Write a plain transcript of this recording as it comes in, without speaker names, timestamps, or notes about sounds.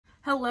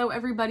Hello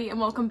everybody and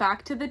welcome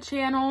back to the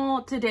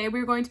channel. Today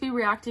we're going to be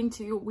reacting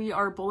to We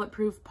Are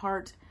Bulletproof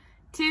Part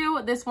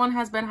 2. This one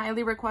has been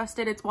highly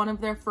requested. It's one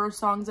of their first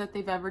songs that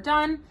they've ever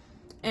done,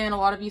 and a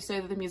lot of you say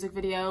that the music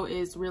video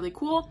is really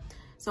cool,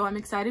 so I'm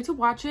excited to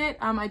watch it.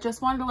 I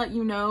just wanted to let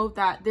you know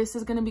that this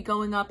is going to be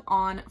going up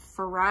on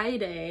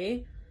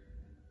Friday.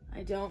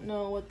 I don't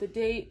know what the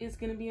date is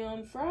going to be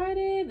on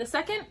Friday, the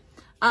 2nd.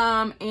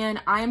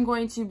 And I am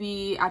going to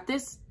be, at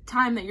this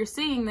time that you're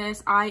seeing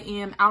this, I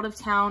am out of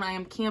town. I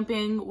am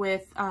camping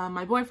with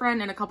my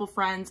boyfriend and a couple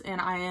friends,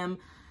 and I am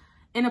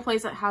in a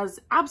place that has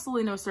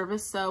absolutely no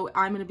service, so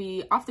I'm gonna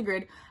be off the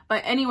grid.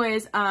 But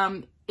anyways,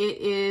 it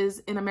is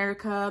in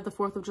America the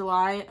 4th of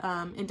July,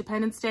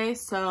 Independence Day,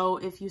 so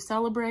if you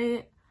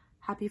celebrate,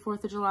 happy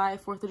 4th of July.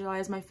 4th of July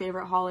is my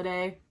favorite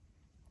holiday.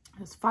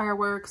 There's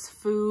fireworks,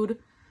 food,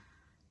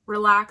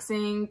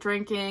 relaxing,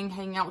 drinking,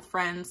 hanging out with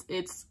friends.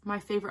 It's my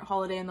favorite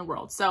holiday in the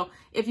world. So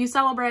if you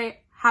celebrate,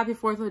 happy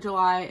 4th of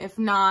July. If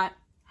not,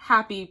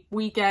 happy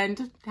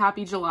weekend,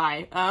 happy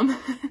July.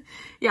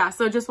 Yeah,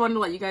 so just wanted to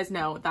let you guys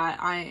know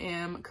that I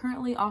am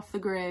currently off the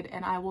grid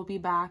and I will be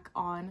back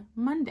on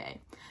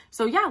Monday.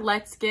 So yeah,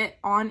 let's get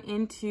on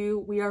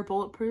into We Are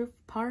Bulletproof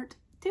Part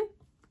 2.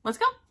 Let's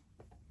go.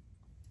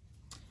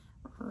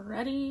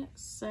 Ready,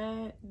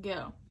 set,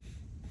 go.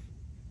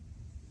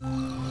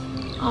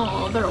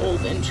 Oh, their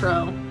old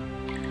intro.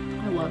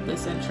 I love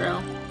this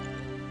intro.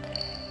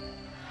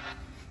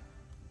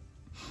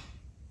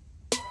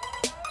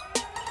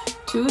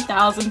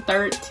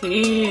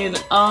 (2013).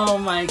 Oh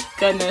my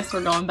goodness,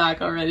 we're going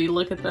back already.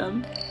 Look at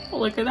them.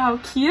 Look at how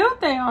cute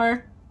they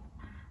are.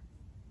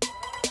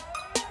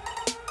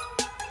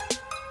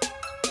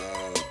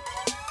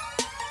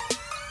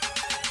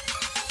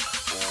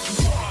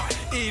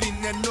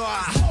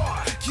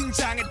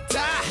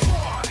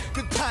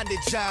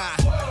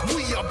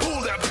 We are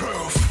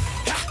bulletproof.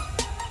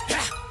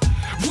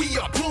 We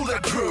are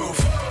bulletproof.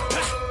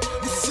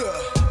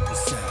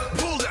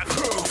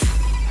 Bulletproof.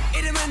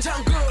 이름은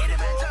전국.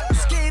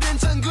 스킬은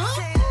전국.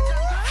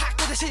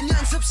 학교 대신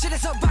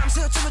연습실에서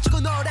밤새 춤을 추고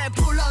노래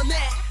불러내.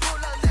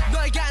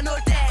 너희가 놀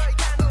때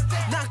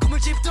난 꿈을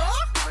집도.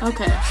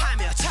 Okay.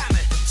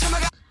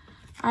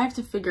 I have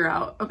to figure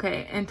out.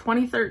 Okay, in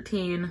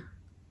 2013,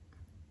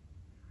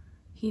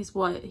 he's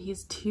what?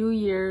 He's 2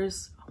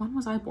 years. When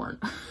was I born?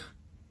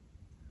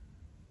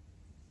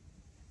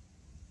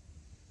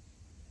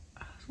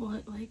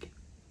 What, like,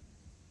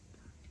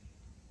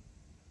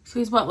 so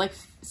he's what, like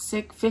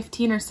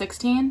 15 or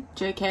 16?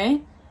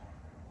 JK?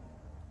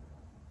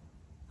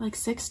 Like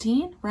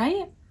 16,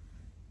 right?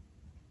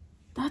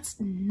 That's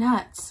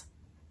nuts.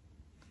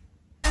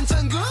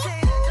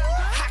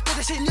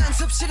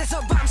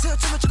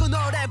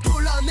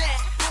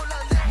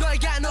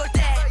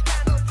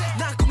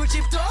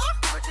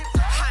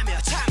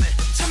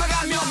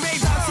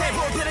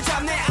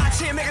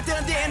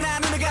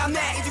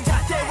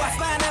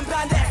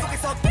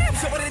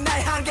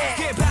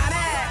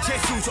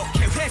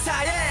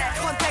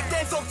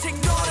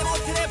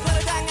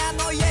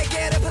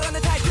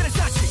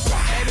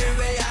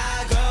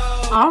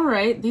 All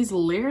right, these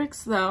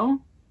lyrics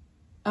though.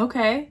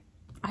 Okay,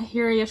 I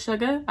hear ya,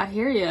 sugar. I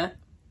hear ya.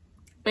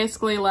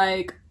 Basically,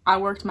 like, I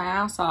worked my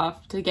ass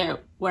off to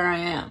get where I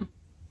am,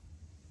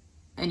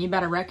 and you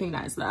better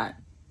recognize that.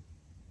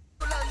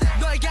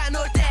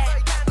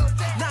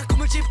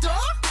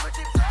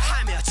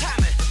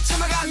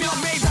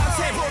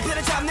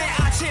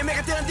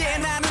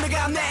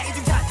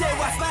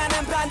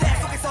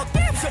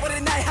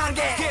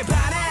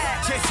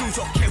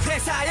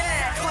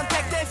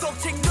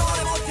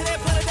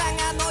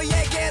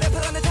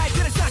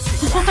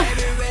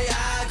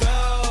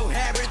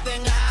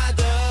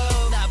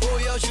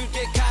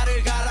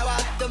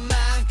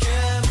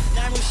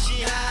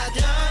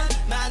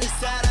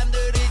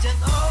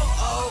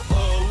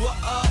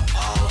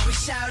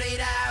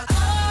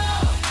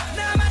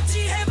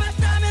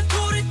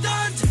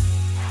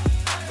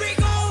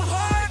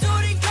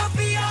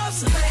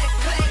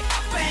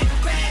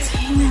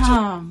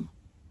 Damn,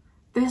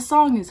 this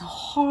song is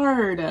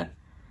hard.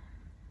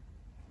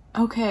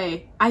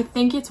 Okay, I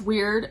think it's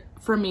weird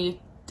for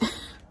me.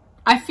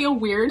 I feel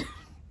weird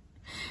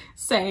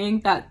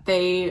saying that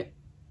they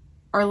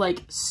are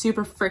like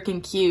super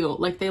freaking cute.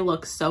 Like, they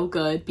look so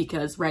good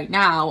because right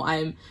now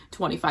I'm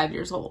 25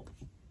 years old.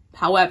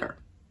 However,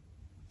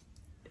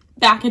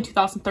 back in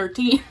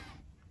 2013,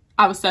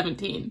 I was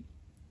 17.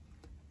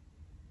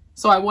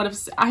 So I would have,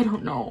 I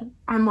don't know.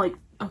 I'm like,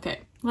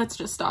 okay, let's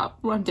just stop.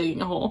 I'm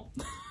digging a hole.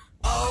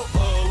 Oh, oh,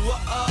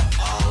 oh, oh,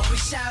 oh, we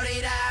shout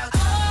it out.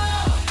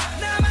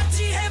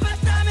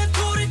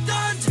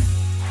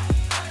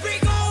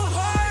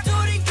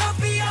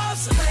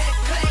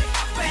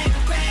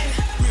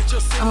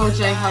 Oh,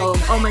 J-Hope.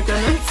 Oh my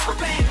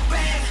goodness.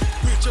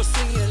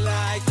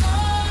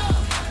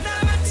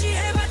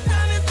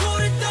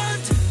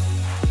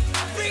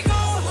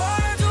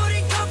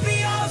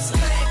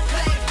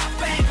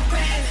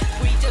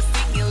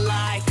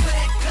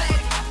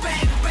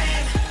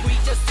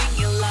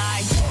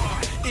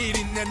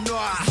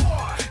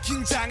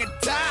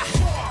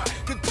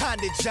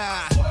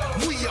 끝판대자.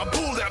 We are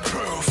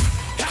bulletproof.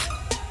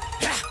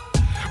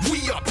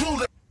 We are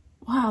bulletproof.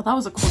 Wow, that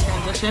was a cool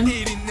transition.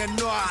 Right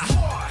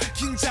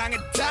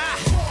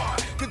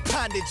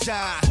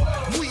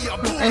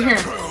here.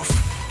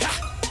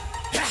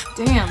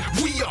 Damn.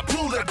 We are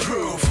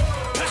bulletproof.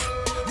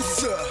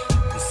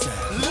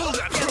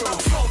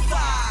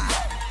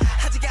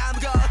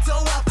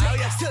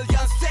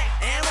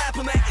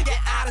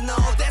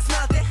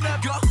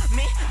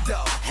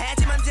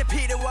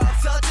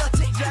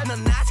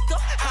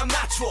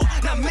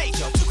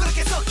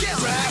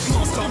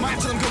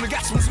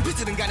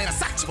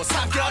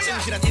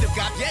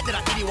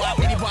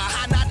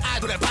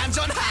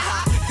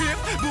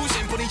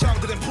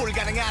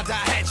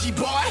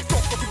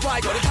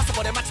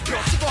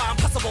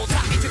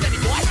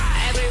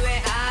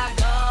 Everywhere I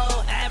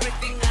go,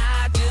 everything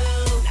I do,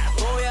 나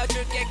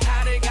보여줄게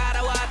칼을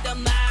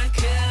갈아왔던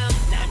만큼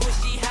날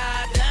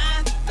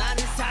무시하던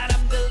많은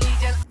사람들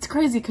이제. It's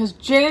crazy because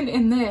Jin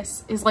in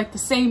this is like the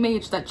same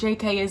age that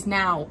JK is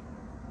now.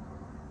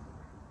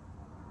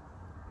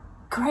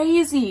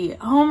 Crazy.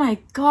 Oh my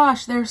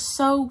gosh, they're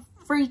so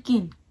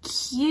freaking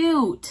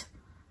cute.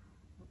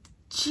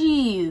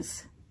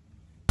 Jeez.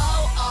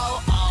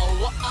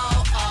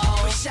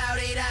 We shout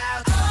it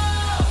out.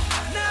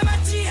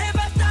 나같이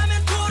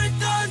해봤다면 돌을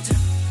던져.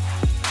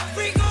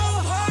 We go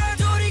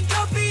hard, 우린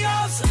겁이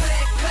없어.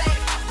 Click,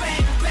 click,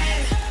 bang,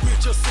 bang. We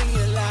just sing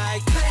it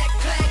like click,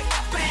 click,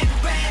 bang,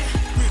 bang.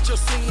 We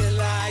just sing it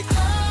like.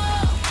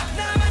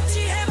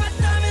 나같이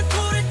해봤다면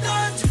돌을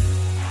던져.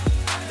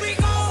 We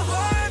go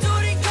hard,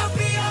 우린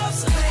겁이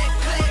없어. Click,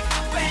 click,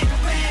 bang,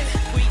 bang.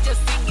 We just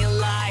sing it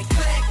like.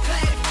 Click,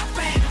 click,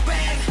 bang,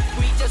 bang.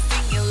 We just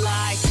sing it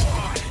like.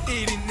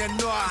 1인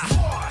내놔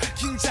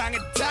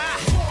긴장했다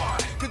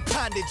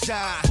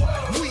끝판대자.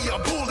 We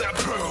are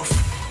bulletproof.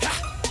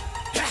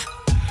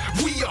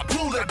 We are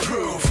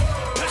bulletproof.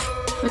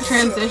 The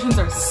transitions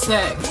are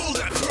sick.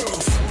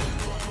 Bulletproof.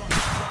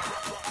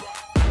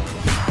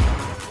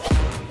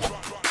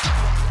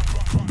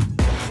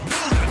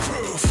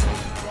 Bulletproof.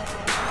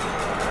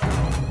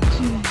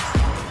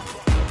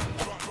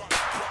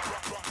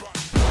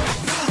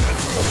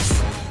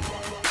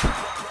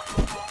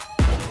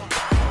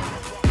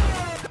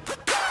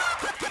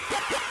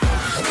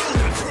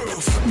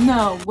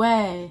 No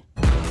way.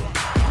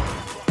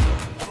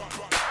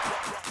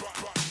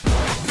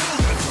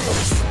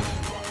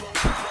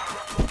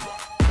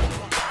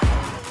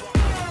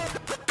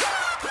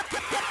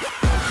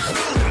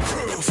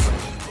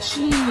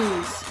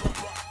 Jeez.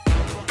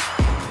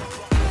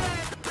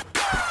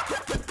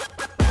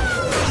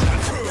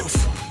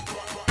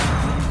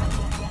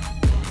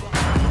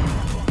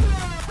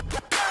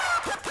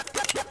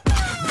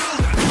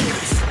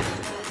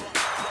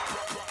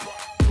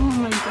 Oh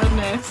my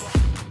goodness.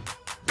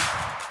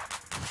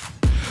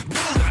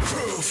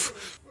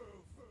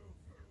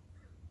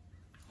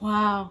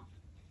 Wow.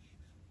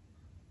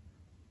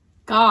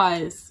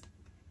 Guys.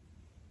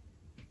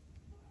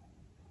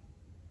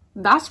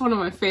 That's one of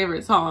my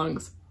favorite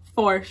songs,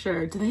 for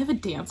sure. Do they have a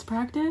dance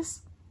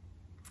practice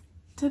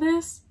to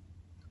this?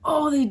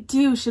 Oh, they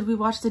do. Should we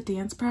watch the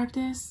dance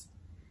practice?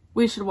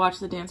 We should watch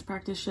the dance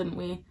practice, shouldn't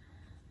we?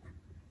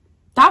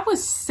 That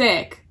was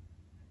sick.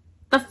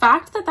 The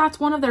fact that that's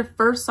one of their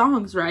first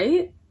songs,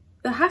 right?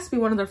 That has to be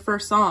one of their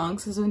first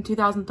songs. This is in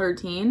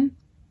 2013.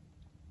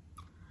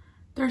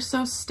 They're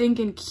so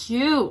stinking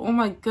cute. Oh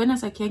my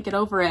goodness, I can't get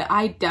over it.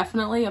 I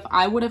definitely, if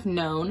I would have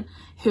known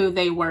who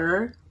they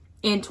were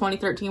in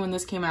 2013 when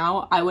this came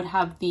out, I would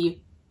have the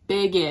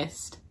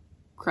biggest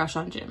crush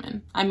on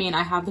Jimin. I mean,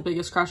 I have the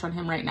biggest crush on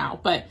him right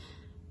now, but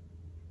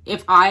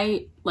if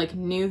I like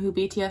knew who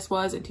BTS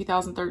was in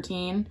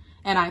 2013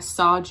 and I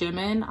saw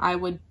Jimin, I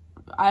would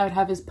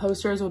have his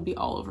posters would be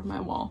all over my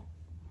wall.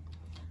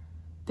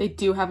 They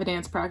do have a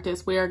dance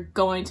practice. We are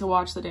going to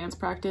watch the dance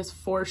practice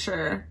for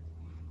sure.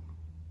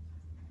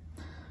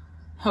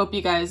 Hope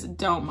you guys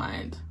don't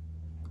mind.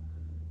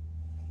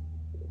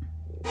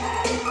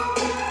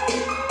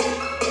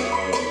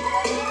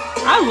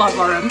 I love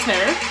RM's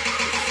hair.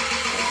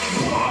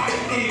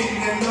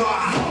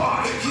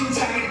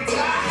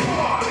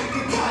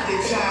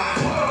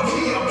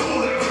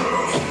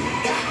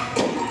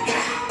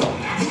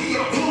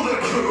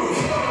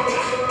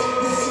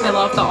 I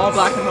love the all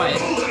black and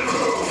white.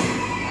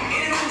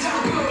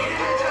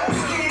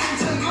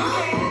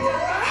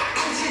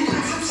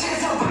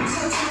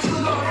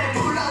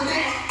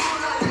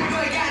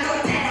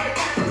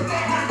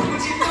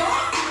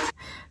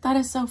 That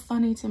is so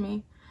funny to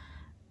me.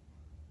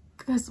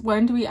 Because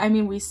when do we, I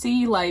mean, we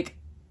see like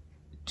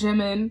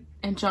Jimin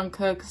and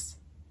Jungkook's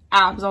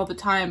abs all the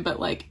time, but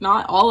like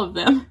not all of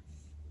them.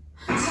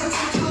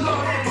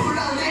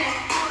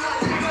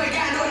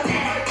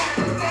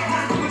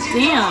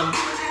 Damn.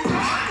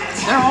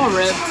 They're all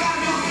ripped.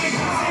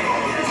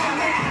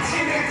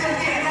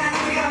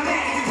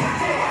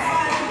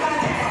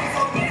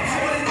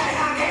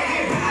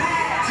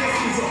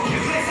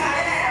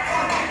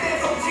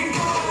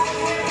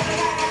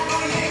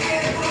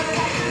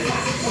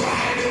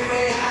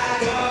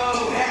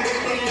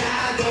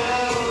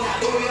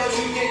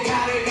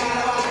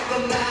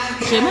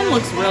 Jimin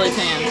looks really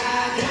tan.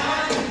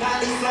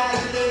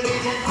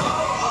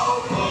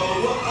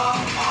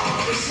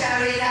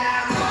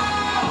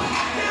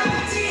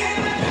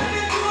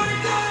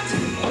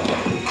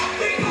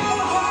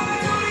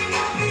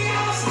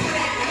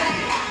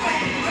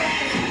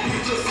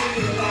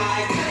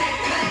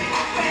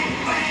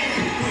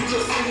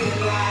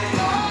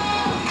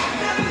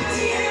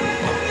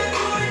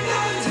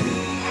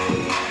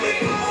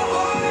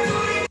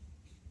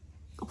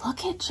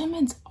 Look at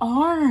Jimin's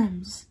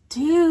arms,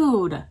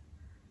 dude.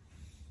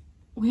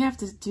 We have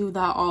to do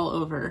that all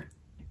over.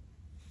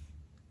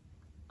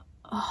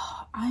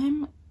 Oh,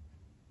 I'm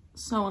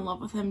so in love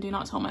with him. Do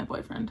not tell my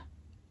boyfriend.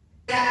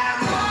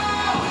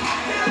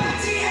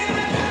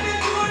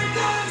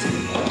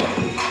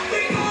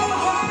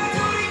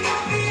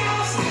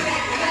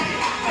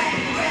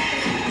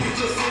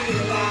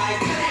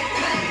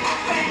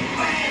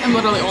 I'm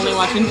literally only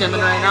watching Jimin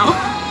right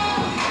now.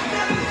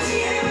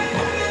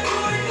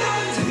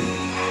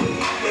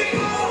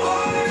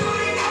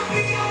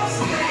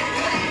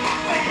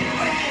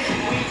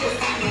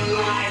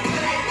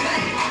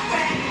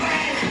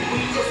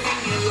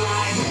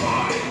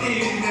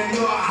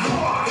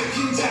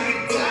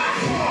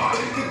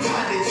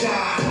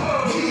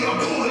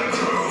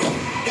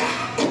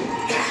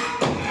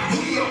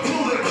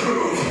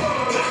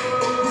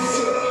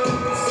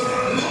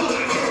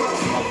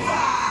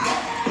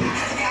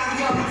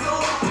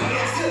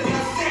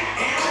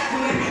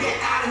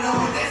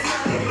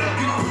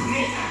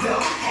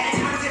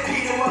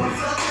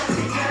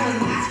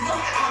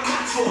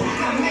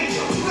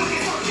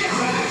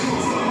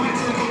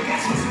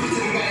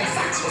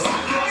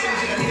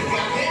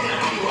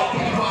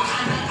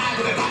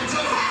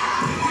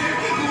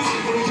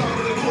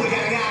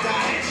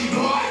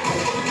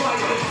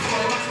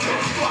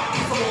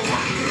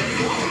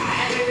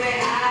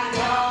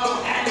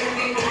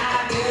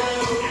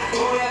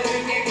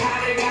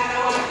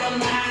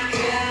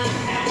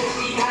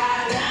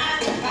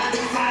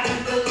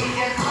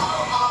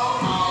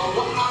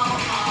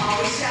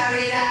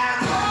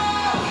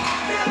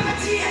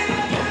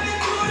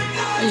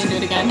 Are you gonna do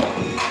it again?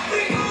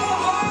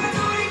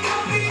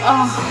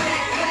 Oh.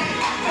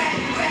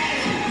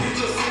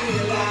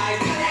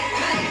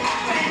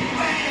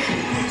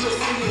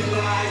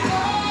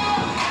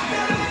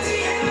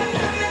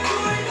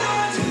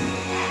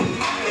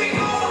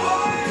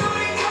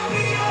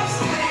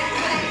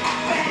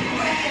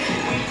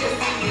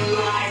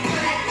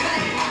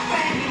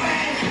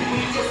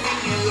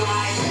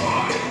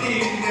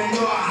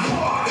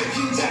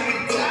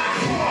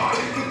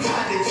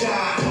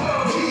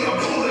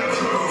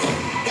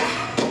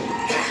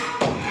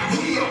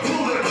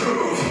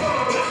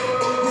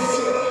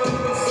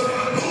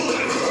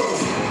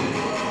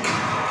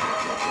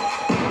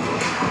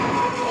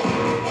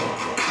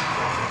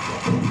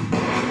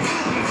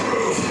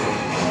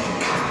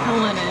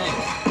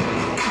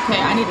 Okay,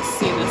 I need to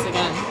see this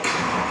again.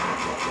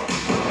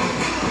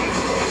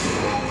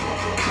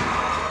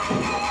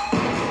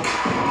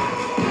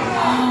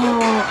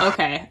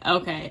 Oh,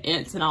 okay,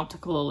 it's an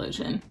optical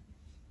illusion.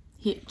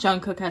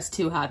 Jungkook has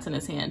two hats in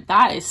his hand.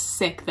 That is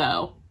sick,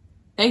 though.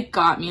 They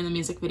got me in the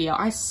music video.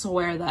 I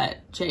swear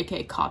that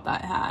JK caught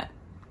that hat.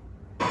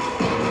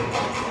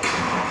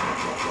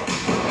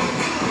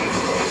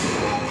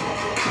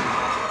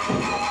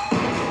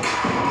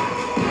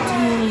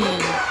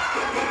 Dang.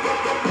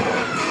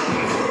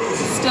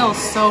 Still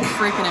so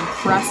freaking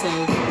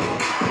impressive.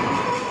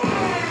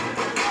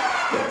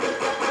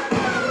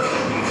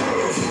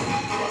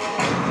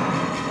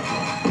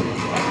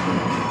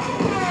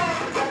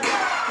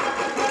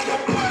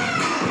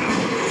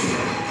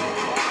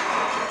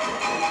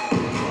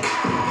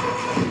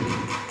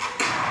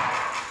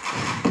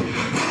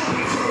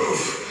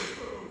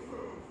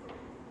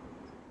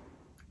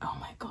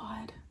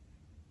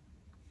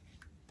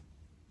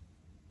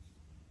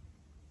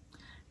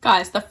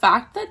 Guys, the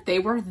fact that they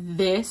were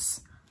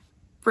this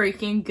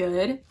freaking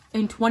good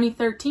in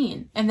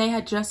 2013 and they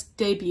had just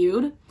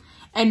debuted,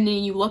 and then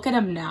you look at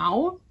them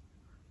now,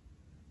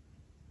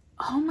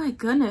 oh my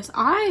goodness,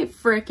 I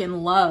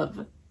freaking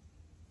love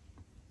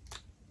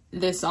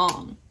this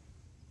song.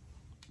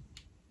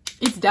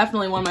 It's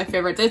definitely one of my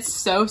favorites. It's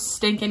so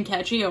stinking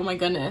catchy, oh my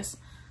goodness.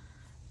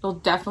 It'll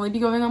definitely be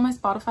going on my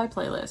Spotify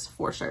playlist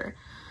for sure.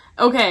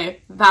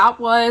 Okay, that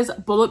was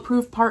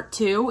Bulletproof Part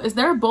 2. Is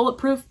there a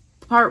Bulletproof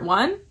Part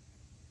 1?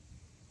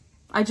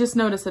 I just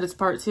noticed that it's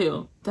Part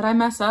 2. Did I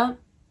mess up?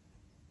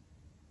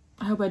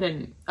 I hope I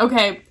didn't.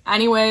 Okay,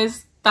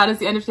 anyways, that is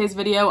the end of today's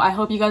video. I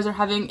hope you guys are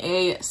having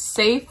a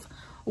safe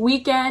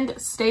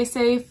weekend. Stay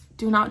safe.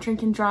 Do not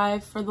drink and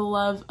drive, for the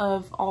love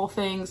of all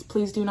things.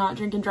 Please do not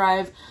drink and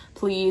drive.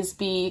 Please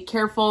be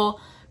careful.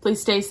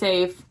 Please stay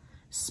safe,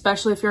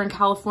 especially if you're in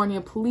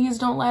California. Please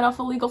don't light off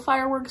illegal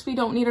fireworks. We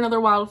don't need another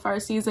wildfire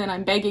season.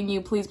 I'm begging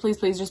you, please, please,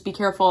 please just be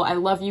careful. I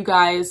love you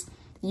guys.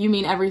 You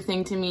mean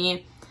everything to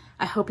me.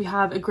 I hope you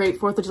have a great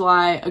 4th of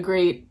July, a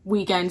great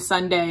weekend,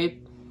 Sunday,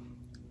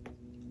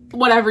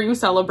 whatever you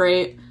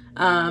celebrate.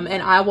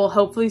 And I will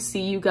hopefully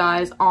see you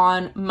guys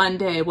on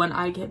Monday when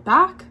I get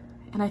back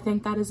And I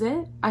think that is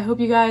it. I hope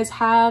you guys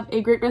have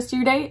a great rest of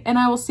your day, and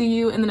I will see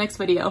you in the next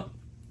video.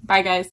 Bye, guys.